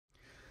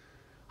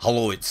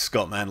Hello, it's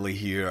Scott Manley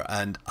here,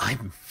 and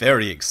I'm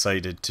very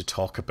excited to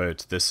talk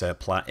about this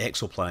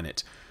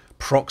exoplanet,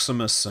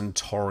 Proxima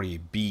Centauri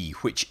b,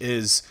 which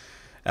is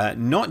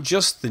not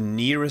just the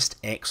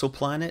nearest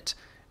exoplanet,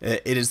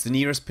 it is the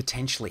nearest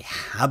potentially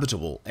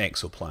habitable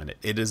exoplanet.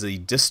 It is a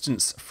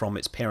distance from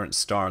its parent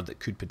star that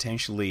could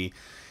potentially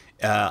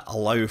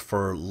allow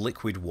for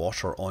liquid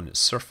water on its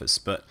surface,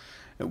 but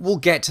we'll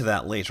get to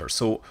that later.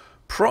 So,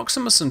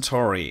 Proxima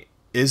Centauri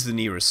is the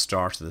nearest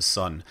star to the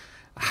Sun.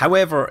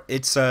 However,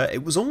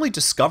 it was only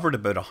discovered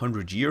about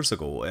 100 years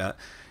ago.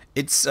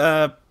 It's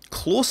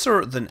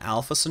closer than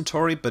Alpha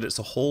Centauri, but it's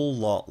a whole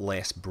lot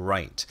less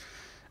bright.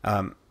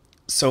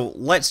 So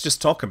let's just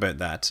talk about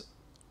that.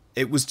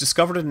 It was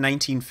discovered in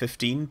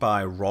 1915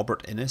 by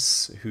Robert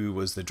Innes, who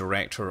was the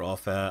director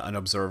of an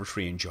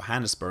observatory in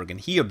Johannesburg, and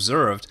he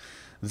observed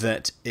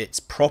that its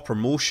proper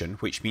motion,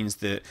 which means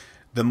the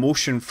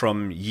motion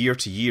from year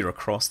to year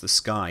across the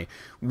sky,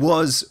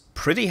 was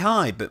pretty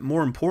high, but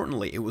more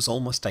importantly, it was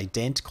almost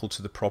identical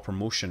to the proper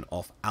motion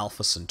of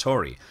Alpha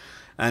Centauri.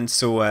 And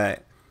so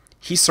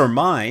he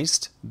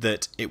surmised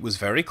that it was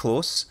very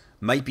close,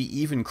 might be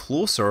even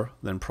closer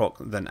than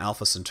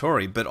Alpha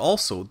Centauri, but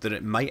also that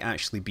it might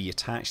actually be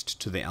attached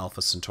to the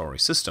Alpha Centauri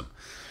system.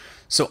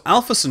 So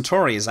Alpha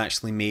Centauri is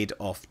actually made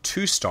of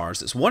two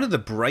stars. It's one of the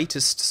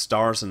brightest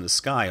stars in the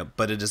sky,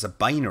 but it is a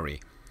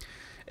binary.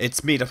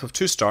 It's made up of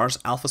two stars.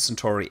 Alpha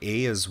Centauri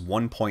A is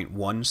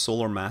 1.1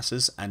 solar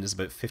masses and is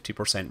about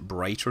 50%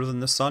 brighter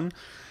than the Sun.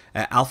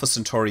 Alpha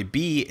Centauri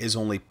B is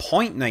only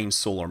 0.9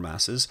 solar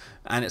masses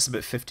and it's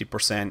about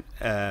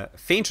 50%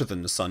 fainter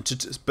than the Sun.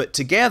 But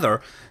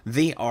together,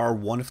 they are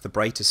one of the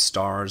brightest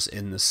stars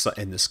in the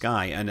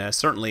sky, and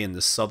certainly in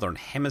the southern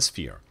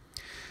hemisphere.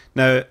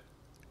 Now,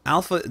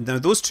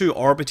 those two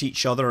orbit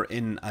each other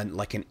in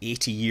like an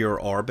 80-year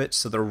orbit,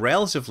 so they're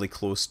relatively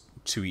close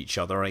to each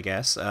other, I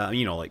guess.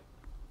 Like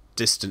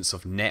distance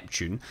of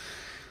Neptune,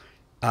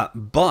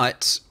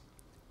 but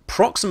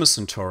Proxima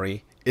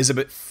Centauri is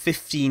about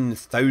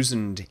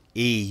 15,000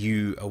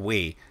 AU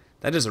away.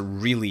 That is a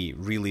really,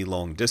 really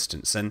long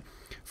distance, and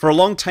for a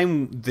long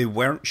time they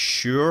weren't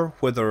sure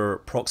whether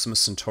Proxima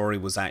Centauri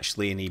was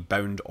actually in a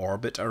bound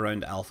orbit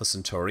around Alpha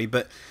Centauri,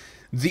 but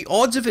the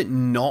odds of it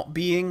not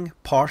being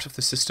part of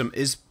the system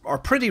are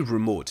pretty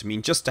remote. I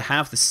mean, just to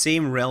have the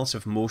same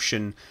relative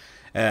motion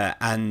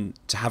and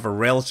to have a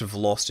relative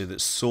velocity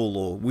that's so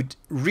low would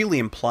really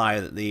imply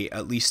that they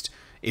at least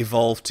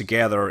evolved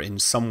together in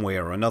some way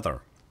or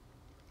another.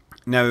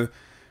 Now,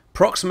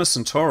 Proxima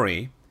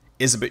Centauri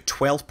is about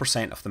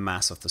 12% of the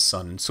mass of the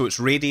Sun, so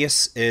its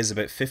radius is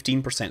about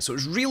 15%, so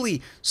it's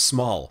really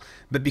small.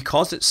 But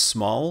because it's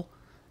small,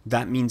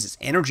 that means its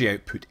energy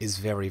output is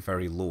very,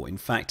 very low. In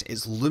fact,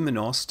 its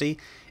luminosity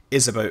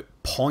is about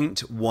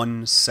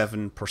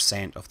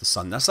 0.17% of the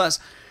Sun. That's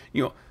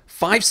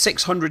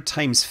 500-600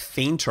 times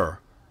fainter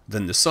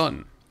than the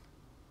Sun.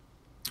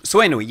 So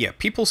anyway, yeah,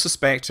 people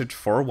suspected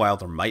for a while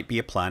there might be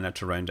a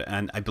planet around it,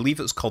 and I believe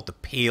it was called the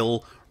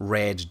Pale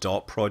Red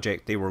Dot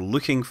Project. They were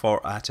looking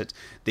at it.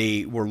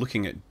 They were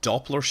looking at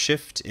Doppler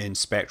shift in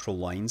spectral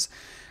lines,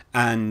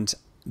 and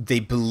they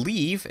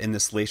believe in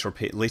this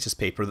latest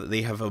paper that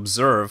they have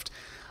observed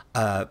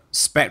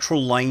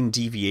spectral line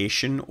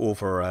deviation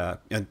over a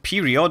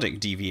periodic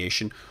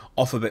deviation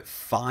of about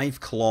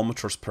 5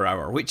 kilometers per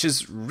hour, which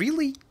is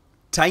really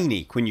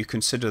tiny when you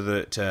consider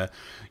that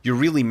you're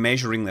really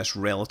measuring this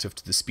relative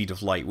to the speed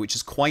of light, which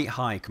is quite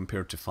high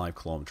compared to 5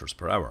 kilometers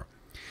per hour.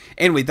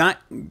 Anyway,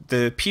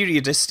 the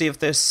periodicity of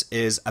this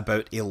is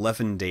about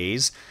 11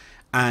 days,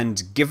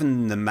 and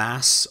given the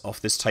mass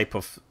of this type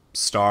of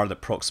star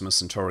that Proxima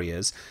Centauri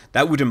is,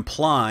 that would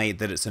imply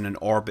that it's in an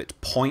orbit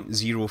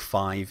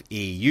 0.05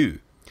 AU.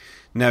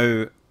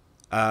 Now,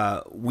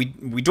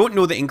 we don't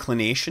know the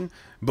inclination,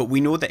 but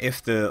we know that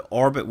if the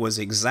orbit was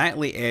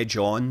exactly edge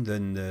on,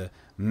 then the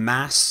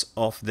mass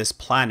of this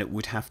planet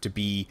would have to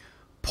be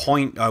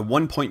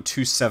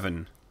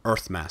 1.27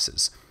 Earth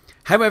masses.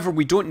 However,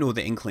 we don't know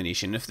the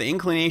inclination. If the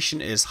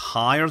inclination is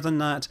higher than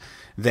that,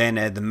 then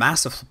the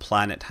mass of the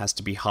planet has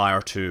to be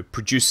higher to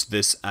produce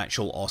this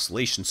actual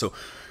oscillation. So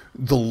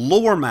the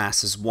lower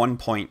mass is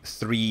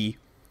 1.3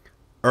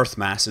 Earth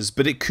masses,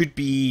 but it could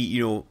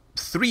be,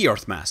 3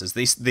 Earth masses.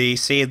 They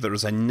say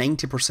there's a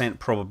 90%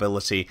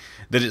 probability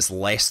that it's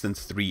less than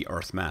 3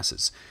 Earth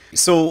masses.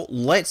 So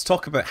let's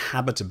talk about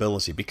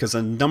habitability, because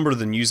a number of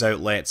the news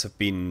outlets have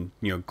been,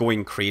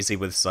 going crazy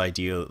with this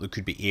idea that there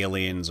could be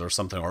aliens or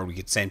something, or we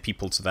could send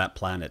people to that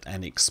planet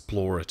and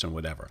explore it and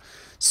whatever.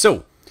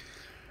 So,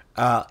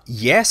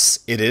 yes,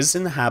 it is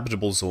in the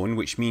habitable zone,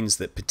 which means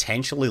that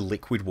potentially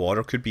liquid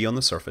water could be on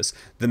the surface.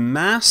 The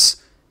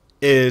mass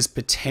is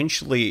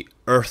potentially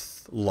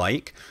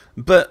Earth-like,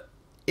 but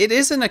it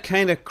is in a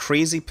kind of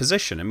crazy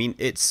position. I mean,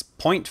 it's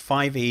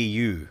 0.5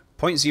 AU,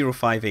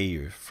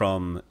 0.05 AU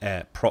from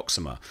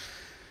Proxima,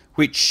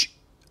 which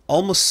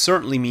almost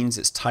certainly means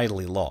it's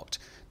tidally locked.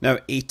 Now,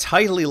 a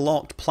tidally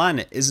locked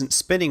planet isn't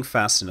spinning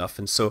fast enough,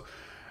 and so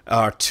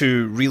are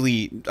to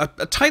really... A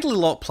tidally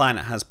locked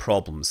planet has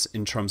problems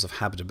in terms of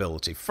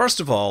habitability. First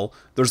of all,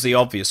 there's the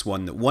obvious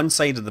one that one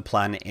side of the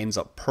planet ends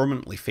up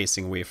permanently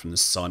facing away from the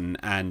sun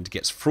and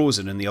gets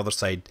frozen, and the other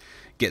side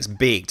gets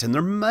baked. And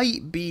there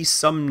might be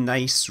some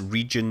nice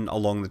region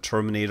along the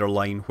Terminator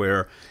line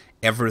where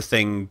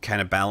everything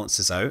kind of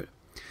balances out.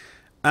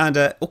 And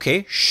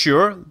okay,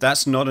 sure,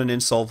 that's not an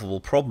insolvable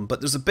problem, but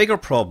there's a bigger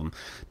problem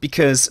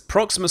because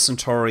Proxima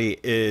Centauri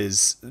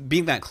is,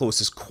 being that close,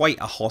 is quite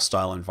a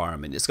hostile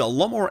environment. It's got a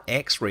lot more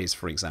X-rays,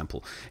 for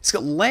example. It's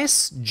got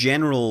less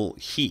general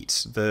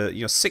heat. The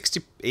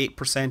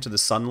 68% of the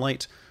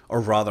sunlight,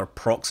 or rather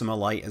Proxima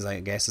light, as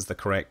I guess is the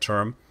correct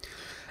term.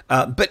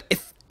 But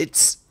if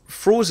it's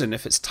frozen,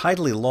 if it's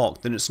tidally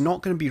locked, then it's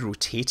not going to be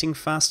rotating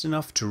fast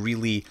enough to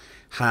really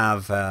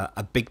have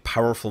a big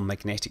powerful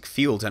magnetic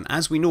field. And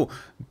as we know,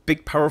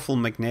 big powerful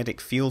magnetic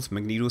fields,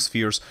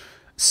 magnetospheres,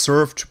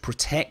 serve to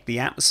protect the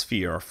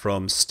atmosphere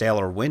from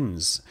stellar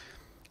winds.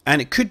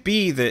 And it could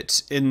be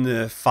that in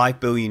the 5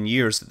 billion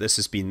years that this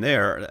has been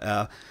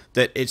there,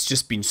 that it's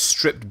just been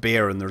stripped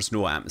bare and there's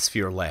no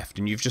atmosphere left,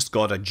 and you've just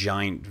got a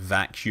giant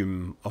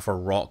vacuum of a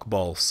rock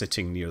ball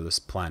sitting near this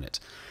planet.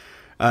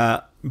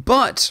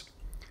 But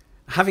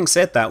having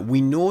said that, we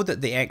know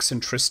that the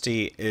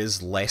eccentricity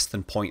is less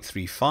than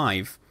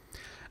 0.35,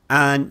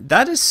 and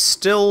that is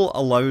still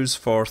allows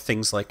for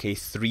things like a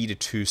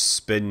 3-to-2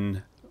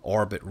 spin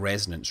orbit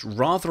resonance,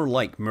 rather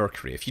like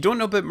Mercury. If you don't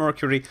know about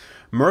Mercury,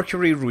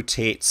 Mercury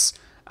rotates,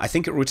 I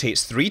think it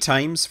rotates 3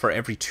 times for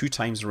every 2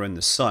 times around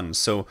the sun.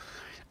 So,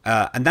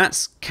 and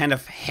that's kind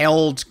of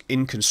held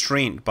in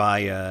constraint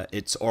by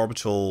its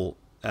orbital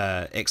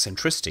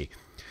eccentricity.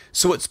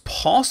 So it's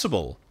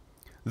possible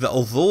that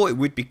although it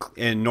would be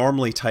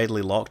normally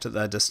tidally locked at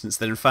that distance,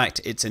 that in fact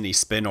it's in a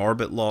spin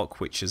orbit lock,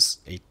 which is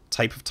a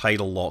type of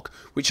tidal lock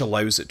which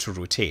allows it to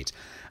rotate.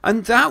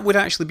 And that would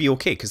actually be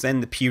okay, because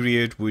then the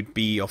period would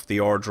be of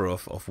the order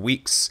of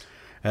weeks,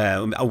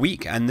 a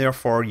week, and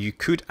therefore you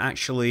could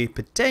actually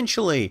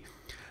potentially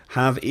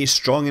have a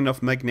strong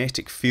enough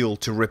magnetic field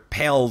to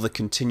repel the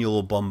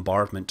continual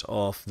bombardment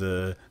of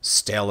the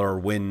stellar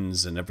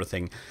winds and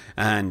everything,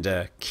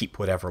 and keep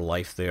whatever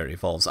life there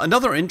evolves.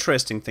 Another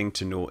interesting thing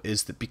to note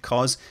is that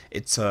because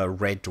it's a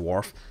red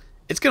dwarf,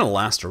 it's going to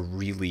last a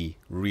really,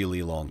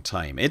 really long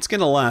time. It's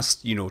going to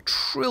last,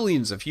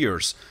 trillions of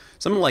years.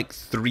 Something like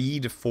 3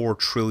 to 4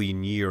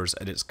 trillion years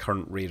at its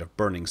current rate of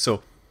burning.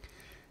 So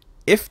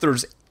if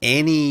there's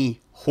any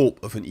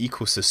hope of an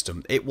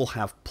ecosystem, it will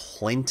have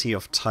plenty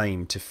of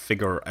time to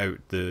figure out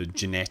the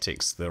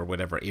genetics or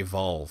whatever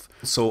evolve.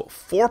 So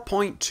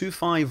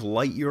 4.25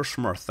 light years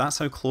from Earth, that's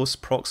how close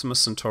Proxima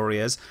Centauri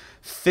is.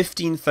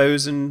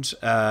 15,000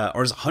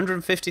 or is it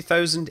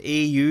 150,000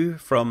 AU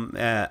from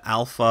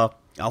Alpha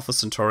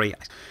Centauri.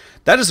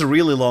 That is a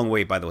really long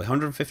way, by the way.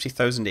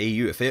 150,000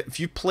 AU. If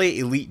you play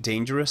Elite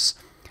Dangerous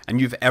and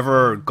you've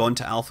ever gone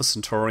to Alpha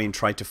Centauri and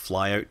tried to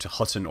fly out to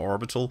Hutton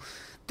Orbital,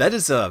 that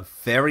is a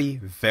very,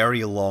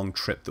 very long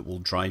trip that will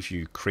drive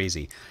you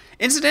crazy.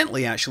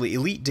 Incidentally, actually,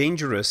 Elite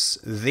Dangerous,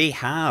 they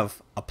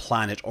have a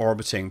planet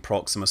orbiting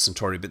Proxima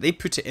Centauri, but they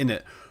put it in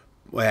at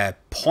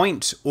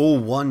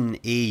 0.01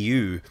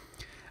 AU.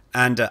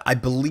 And I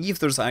believe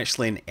there's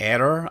actually an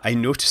error. I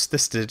noticed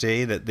this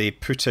today, that they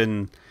put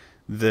in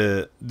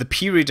the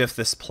period of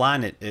this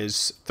planet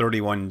is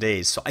 31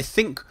 days. So I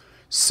think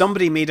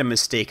somebody made a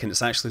mistake, and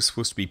it's actually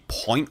supposed to be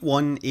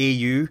 0.1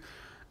 AU.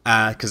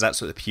 Because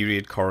that's what the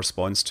period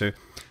corresponds to.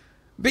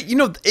 But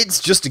it's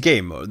just a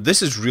game.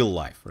 This is real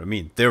life. I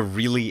mean, there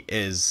really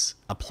is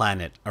a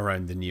planet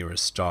around the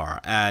nearest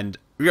star, and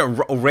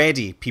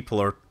already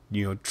people are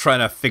trying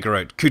to figure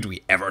out, could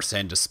we ever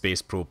send a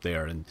space probe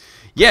there? And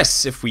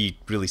yes, if we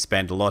really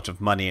spend a lot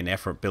of money and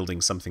effort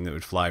building something that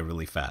would fly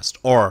really fast,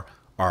 or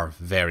are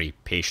very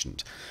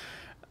patient.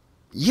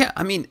 Yeah,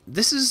 I mean,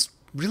 this is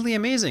really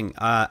amazing.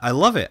 I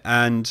love it,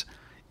 and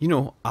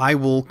I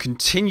will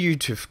continue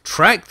to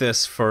track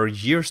this for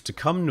years to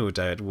come, no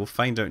doubt. We'll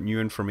find out new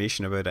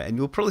information about it, and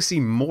you'll probably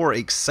see more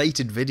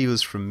excited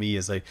videos from me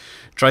as I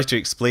try to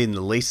explain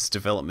the latest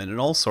development and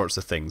all sorts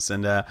of things.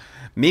 And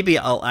maybe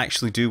I'll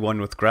actually do one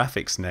with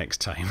graphics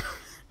next time.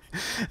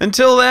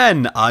 Until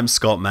then, I'm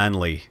Scott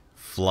Manley.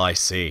 Fly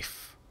safe.